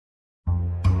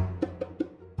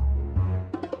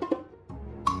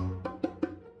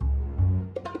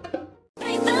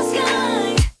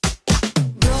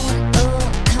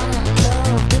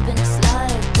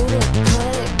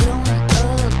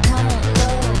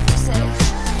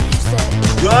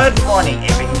Good morning,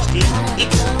 DPHD.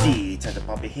 It's the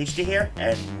DPHD here,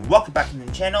 and welcome back to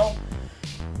the channel.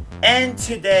 And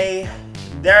today,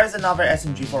 there's another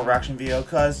SMG4 reaction video,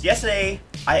 because yesterday,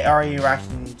 I already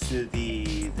reacted to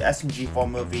the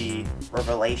SMG4 movie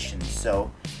Revelations,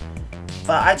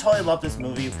 but I totally love this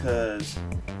movie because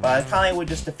I finally would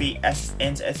just defeat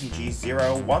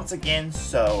SMG0 once again,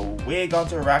 so we're going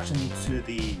to reaction to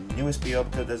the newest video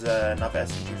because there's another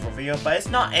SMG4 video, but it's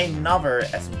not another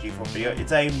SMG4 video,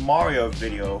 it's a Mario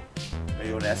video, the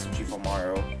SMG4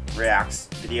 Mario reacts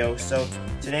video. So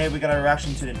today we're going to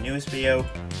reaction to the newest video,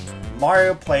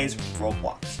 Mario plays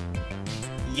Roblox.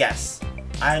 Yes,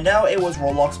 I know it was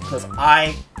Roblox because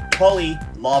I totally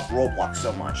love Roblox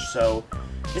so much, so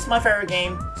it's my favorite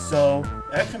game, so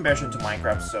in comparison to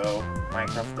Minecraft,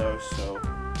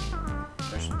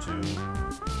 comparison to,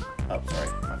 oh sorry,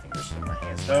 my fingers in my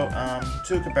hands though,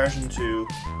 to comparison to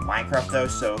Minecraft though,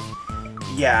 so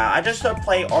yeah, I just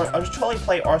totally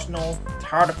play Arsenal,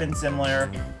 tired of being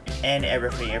similar, and every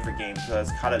game,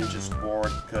 because kind of just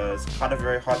bored, because kind of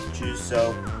very hard to choose,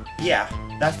 so yeah,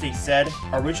 that being said,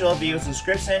 original video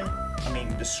description,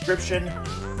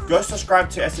 go subscribe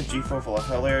to SMG4 for a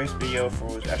hilarious video for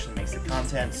which actually makes the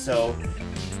content. So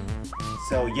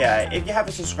yeah, if you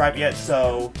haven't subscribed yet,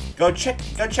 so go check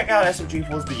out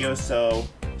SMG4's videos.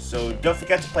 So don't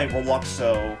forget to play Roblox.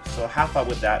 So have fun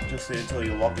with that just until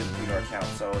you log into your account.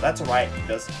 So that's alright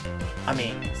because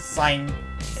sign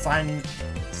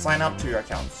up to your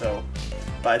account. So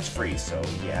but it's free. So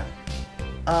yeah.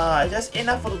 Just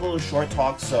enough of a little short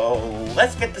talk, so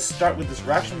let's get this start with this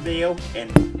reaction video,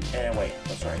 and wait,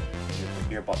 oh sorry,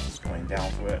 the earbuds is going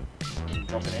down for it,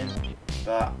 jumping in,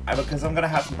 but because I'm gonna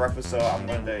have some breakfast, so I'm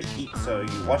going to eat, so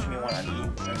you watch me while I'm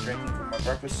eating and drinking for my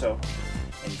breakfast, so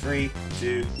in 3,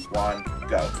 2, 1,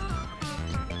 go.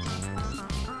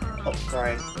 Oh,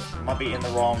 sorry, might be in the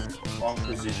wrong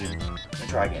position, let me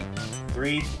try again,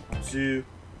 3, 2,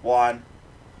 1,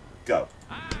 go.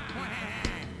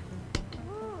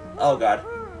 Oh god,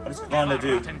 what is it going to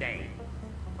do?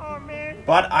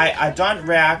 But I don't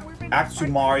react to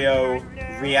Mario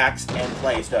reacts and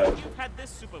plays though.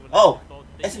 Oh,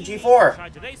 SMG4.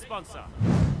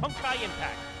 Honkai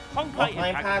Impact.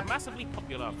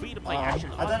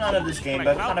 I don't know this game,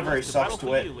 but it kind of very sucks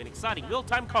to it.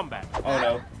 Oh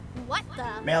no. What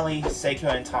the? Melee,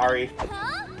 Seiko, and Tari.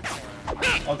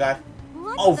 Oh god.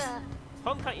 Oh.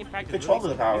 Honkai Impact control of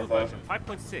the power though.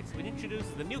 5.6, we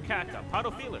introduced the new character,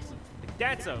 Philus, the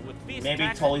dancer with fierce maybe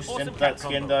attacks totally and awesome simped that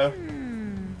skin though.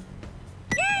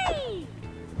 Yay!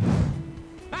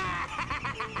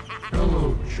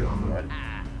 Hello, John.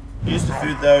 Use the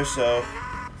food though, so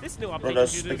this new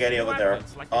there's spaghetti over there.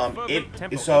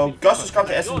 So go subscribe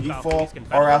to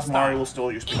SMG4 or else Mario will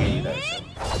steal your spaghetti though. So.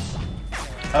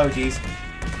 Oh jeez.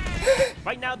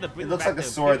 Right now, it looks like a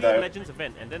sword though. Legends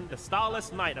event, and then the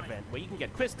Starless Night event, where you can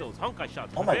get crystals, Honkai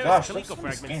shots, oh my gosh, Kaliko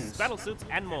fragments, battle suits,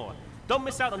 and more. Don't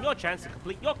miss out on your chance to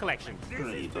complete your collection. So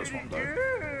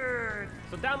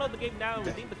download the game now and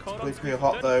redeem the code on pretty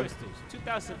hot though.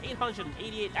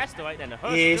 2,888 asteroid and a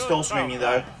he is still streaming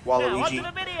though, Waluigi.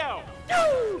 Now, the video.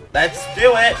 Let's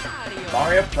do it!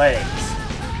 Mario plays.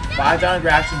 But I've done a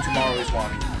reaction to Mario's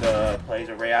one. The plays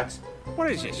or reacts.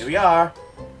 What is this? Here we are.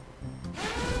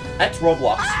 That's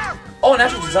Roblox. Oh,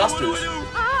 natural disasters.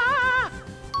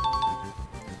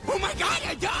 Oh my god,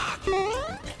 a dog!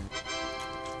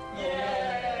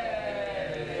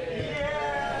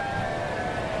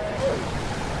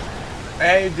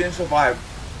 Hey, you didn't survive.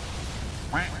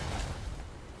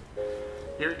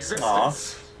 Your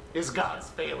existence is God's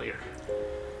failure.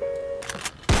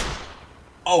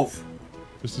 Oh.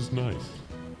 This is nice.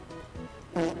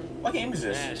 What game is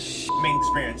this?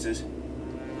 Experiences.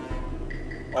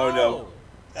 Oh no.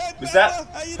 Was that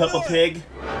Peppa Pig?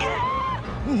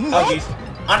 Oh jeez.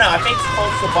 Oh no, I think it's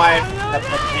called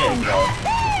Peppa Pig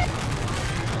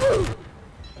though.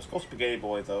 It's called Spaghetti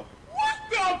Boy though. What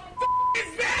the f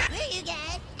is that? Where you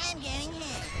guys? I'm going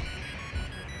here.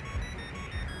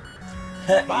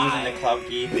 Using the cloud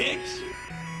key.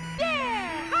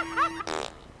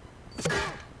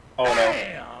 Oh no.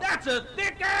 That's a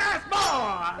thick ass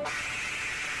boy!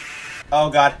 Oh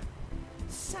god.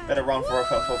 Better run for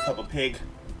Peppa Pig.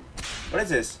 What is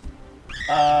this?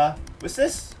 Was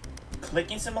this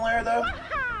clicking simulator though?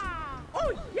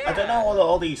 Oh, yeah. I don't know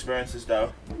all the experiences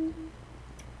though.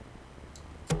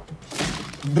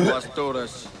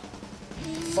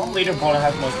 Some leaderboard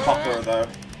has most popular though.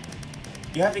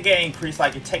 You have to get increased,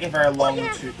 like it takes very long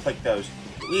to click those.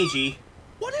 Luigi.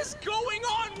 What is going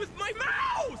on with my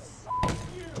mouse?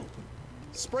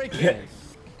 Spray can.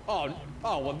 Oh,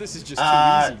 well, this is just too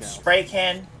easy now. Spray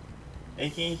can.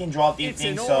 You can drop these It's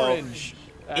things, an so orange.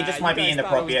 it just might be you guys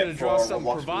thought I was inappropriate gonna draw for something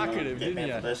Roblox to provocative, get didn't banned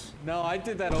ya? for this. No, I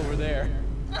did that over there.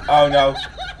 Oh no,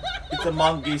 it's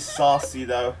Among Us saucy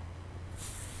though.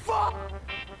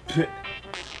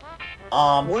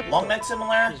 Long neck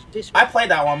simulator. I played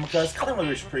that one because Cutting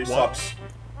Rivers pretty sucks.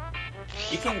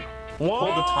 You can pull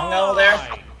the tongue out of there.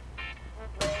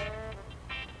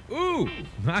 Ooh,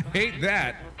 I hate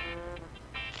that.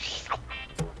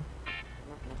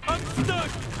 I'm stuck.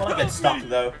 I want to get stuck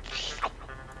though.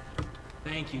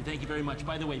 Thank you very much.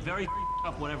 By the way, very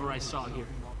up whatever I saw here.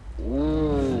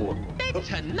 Ooh,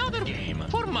 it's another game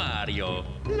for Mario.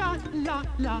 La la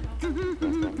la.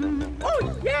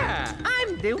 Oh yeah,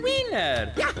 I'm the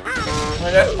winner. Oh,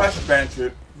 that's Crash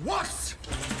Bandicoot. What?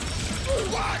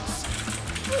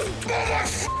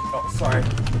 Oh, sorry.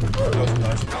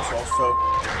 Also.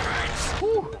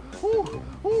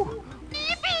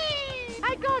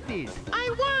 I got it. I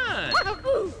won.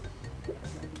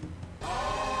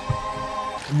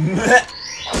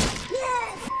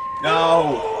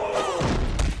 No!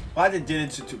 Why did it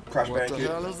to Crash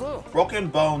Bandicoot? Broken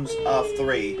Bones 3.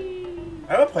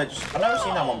 I've never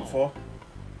seen that one before.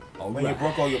 When you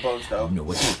broke all your bones though. You know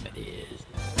what that is.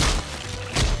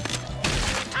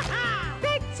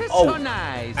 That's Oh, so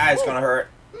nice. that is gonna hurt.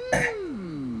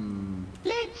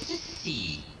 Let's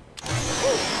see.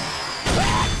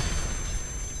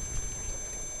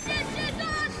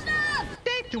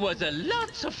 That was a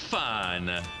lots of fun.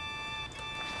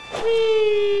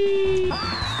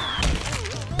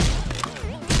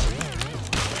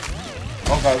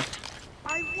 Okay.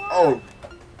 Oh.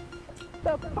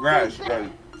 That is very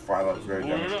violent, very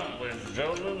dangerous.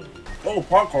 Oh,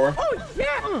 parkour. Oh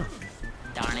yeah.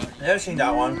 Darn it. Never seen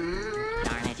that one.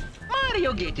 Darn it.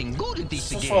 Mario getting good at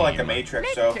this It's game. sort of like a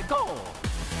Matrix, so. Let's go.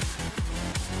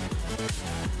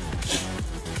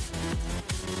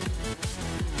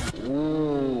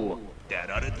 Ooh.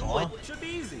 Should be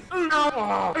easy.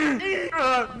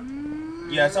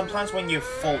 Yeah, sometimes when you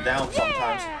fall down,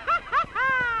 sometimes.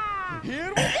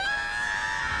 Here we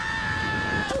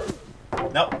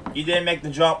Nope, you didn't make the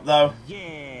jump though.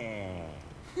 Yeah.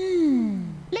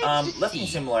 Lifting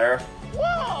Simulator.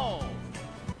 Whoa.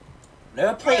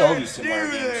 Never play all these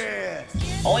simulator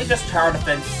games. Only just Tower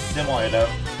Defense Simulator.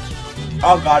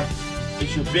 Oh god,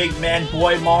 it's your big man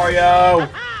boy Mario.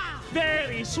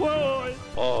 Very swole.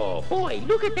 Oh. Boy,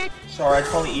 look at that. Sorry, I'm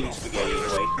probably eating spaghetti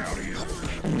anyway.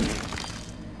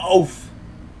 Oof.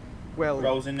 Well,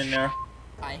 Frozen in there.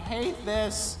 I hate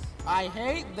this. I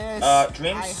hate this.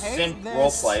 Dream I hate Sim this.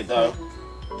 roleplay though.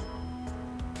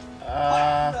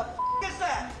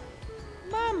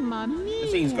 Mamma mia.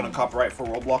 This thing's gonna copyright for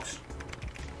Roblox.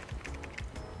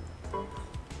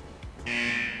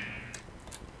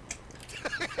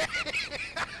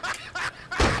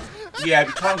 Yeah,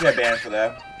 you can't get banned for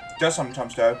that. Just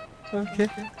sometimes though. Okay.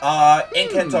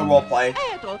 Incanto roleplay.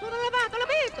 Tutto lavato, l'ho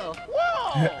visto.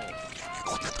 Wow.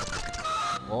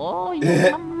 Oh,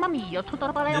 mamma mia,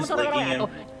 tutto Just licking him.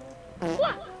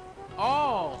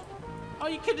 Oh,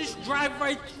 you can just drive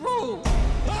right through.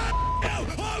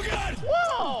 Oh god!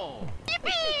 Whoa!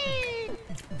 Yippee!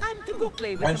 Time to go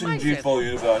play with SMG4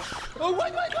 Revelations. Oh,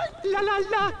 wait. La la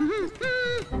la.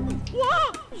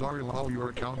 What? Sorry, Lal, your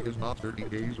account is not 30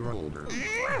 days or older.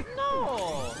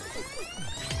 No.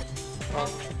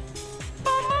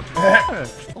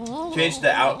 Change the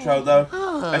outro though.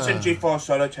 SMG4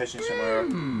 solo testing simulator.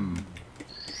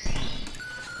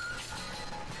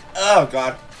 Oh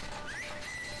god.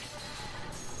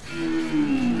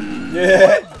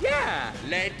 Yeah. Yeah.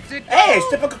 Let's go. Hey, it's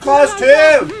typical cars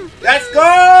too. Let's go.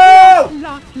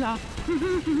 La la.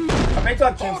 I made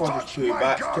that Team Fortress 2,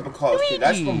 but it's typical cars too.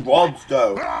 That's from Robs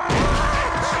though.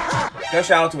 Go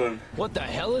shout out to him. What the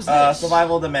hell is this?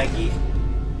 Survival of the Maggie.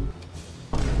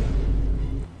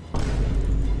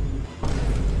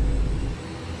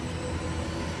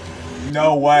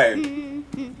 No way.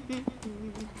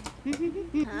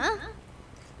 Huh?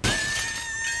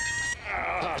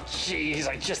 Oh, jeez,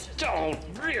 I just don't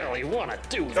really want to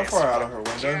do this. Don't fly out of her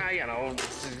window. Yeah, you know,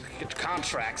 get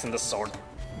contracts and the sort.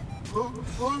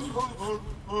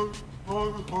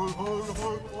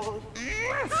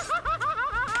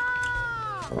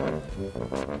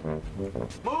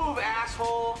 Move,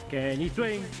 asshole. Can he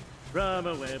swing from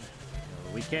a web?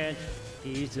 No, we can't.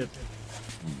 He's a.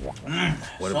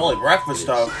 It's only breakfast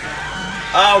though.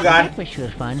 Oh god. Breakfast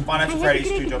was fun. Five Nights at Freddy's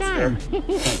 2 jump scare.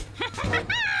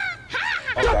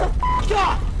 Oh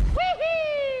god.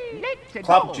 Let's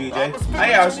Clap go. GJ. Oh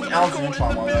yeah, I was in Alan's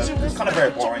Neutron one of those. It's kind of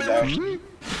very boring though.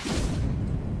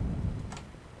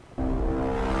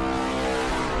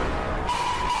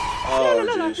 Oh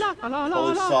jeez.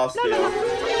 Holy sauce dude.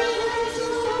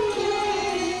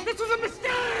 This was a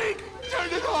mistake. Turn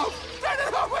it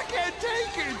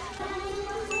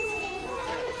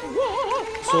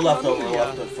still left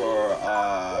over for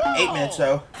 8 minutes,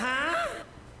 so.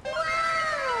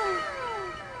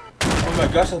 Oh my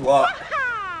gosh, that's a lot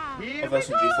of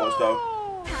SMG4s though.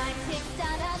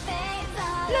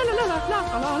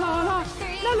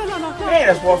 Hey,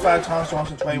 that's more 5 times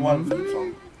Johnson 21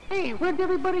 song. Hey, where'd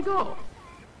everybody go?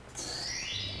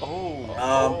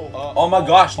 Oh my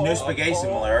gosh, new spaghetti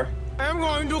simulator. I'm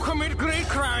going to commit great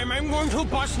crime. I'm going to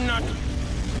bust nut.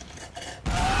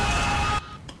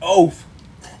 Oh.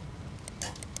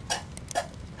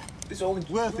 It's only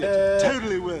Worth it.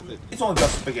 Totally worth it. It's only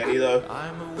just spaghetti though.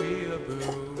 I'm a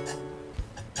weeaboo.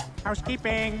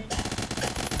 Housekeeping.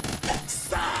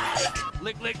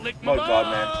 Lick, lick, lick Oh my god,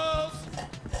 man.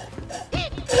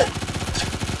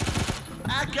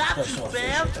 I got That's you, so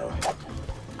fam. efficient, though.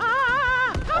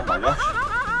 Oh my gosh.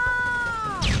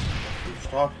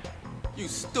 Stop. You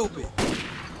stupid.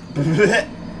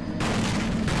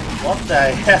 What the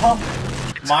hell?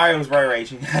 Mario was very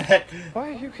raging at it. Why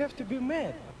you have to be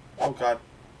mad? Oh god.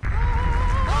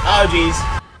 Oh jeez.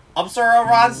 I'm sorry,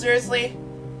 Ron, seriously?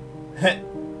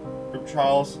 Rip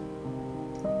Charles.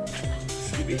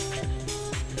 Stupid.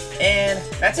 And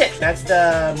that's it. That's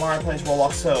the Mario Plays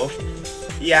Roblox. So,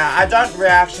 yeah, I done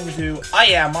reaction to. Oh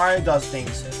yeah, Mario does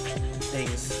things.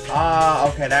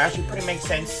 Okay, that actually pretty makes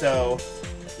sense. So,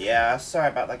 yeah, sorry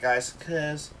about that, guys.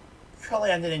 Cause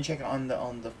probably I didn't check it on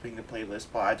the finger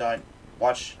playlist, but I don't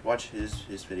watch his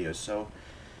videos. So,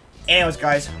 anyways,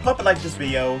 guys, hope you liked this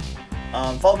video.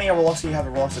 Follow me on Roblox if you have a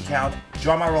Roblox account.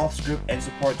 Join my Roblox group and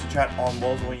support to chat on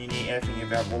Roblox when you need anything if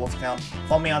you have a Roblox account.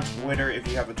 Follow me on Twitter if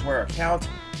you have a Twitter account.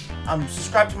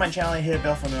 Subscribe to my channel and hit the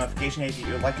bell for notification if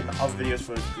you're liking the other videos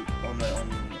for on the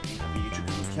YouTube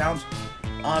account.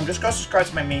 Just go subscribe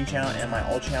to my main channel and my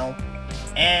old channel,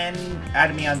 and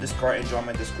add me on Discord and join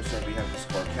my Discord server if you have a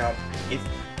Discord account.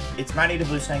 It's Manny the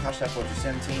Blue Snake, hashtag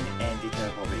 417, and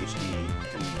DPHD.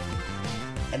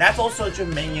 And that's also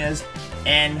Germania's.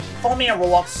 And follow me on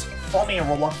Roblox.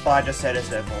 But I just said it,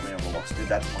 so follow me on Roblox, dude.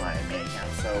 That's my main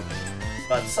account. So,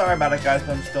 but sorry about it, guys.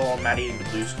 But I'm still on Maddie and the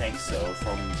Blue Snake. So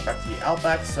from back to the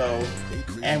Outback. So,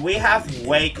 and we have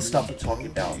way stuff to talk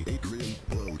about.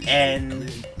 And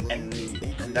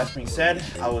that being said,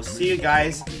 I will see you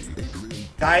guys.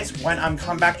 When I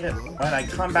come back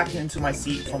into my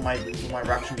seat for my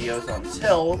reaction videos,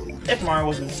 until if Mario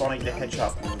was in Sonic the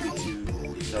Hedgehog movie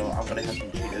 2. So I'm gonna have some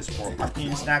Cheetos for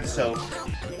afternoon snacks. So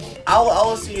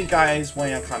I'll see you guys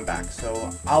when I come back.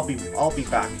 So I'll be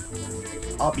back.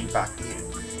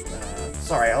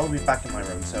 Sorry, I'll be back in my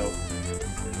room. So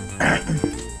I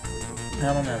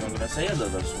don't know if I'm gonna say a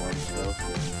little words.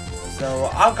 So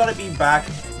I'm gonna be back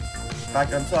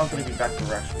until I'm gonna be back for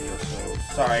reaction video. So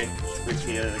sorry, just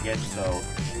repeat it again. So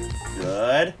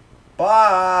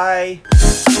goodbye.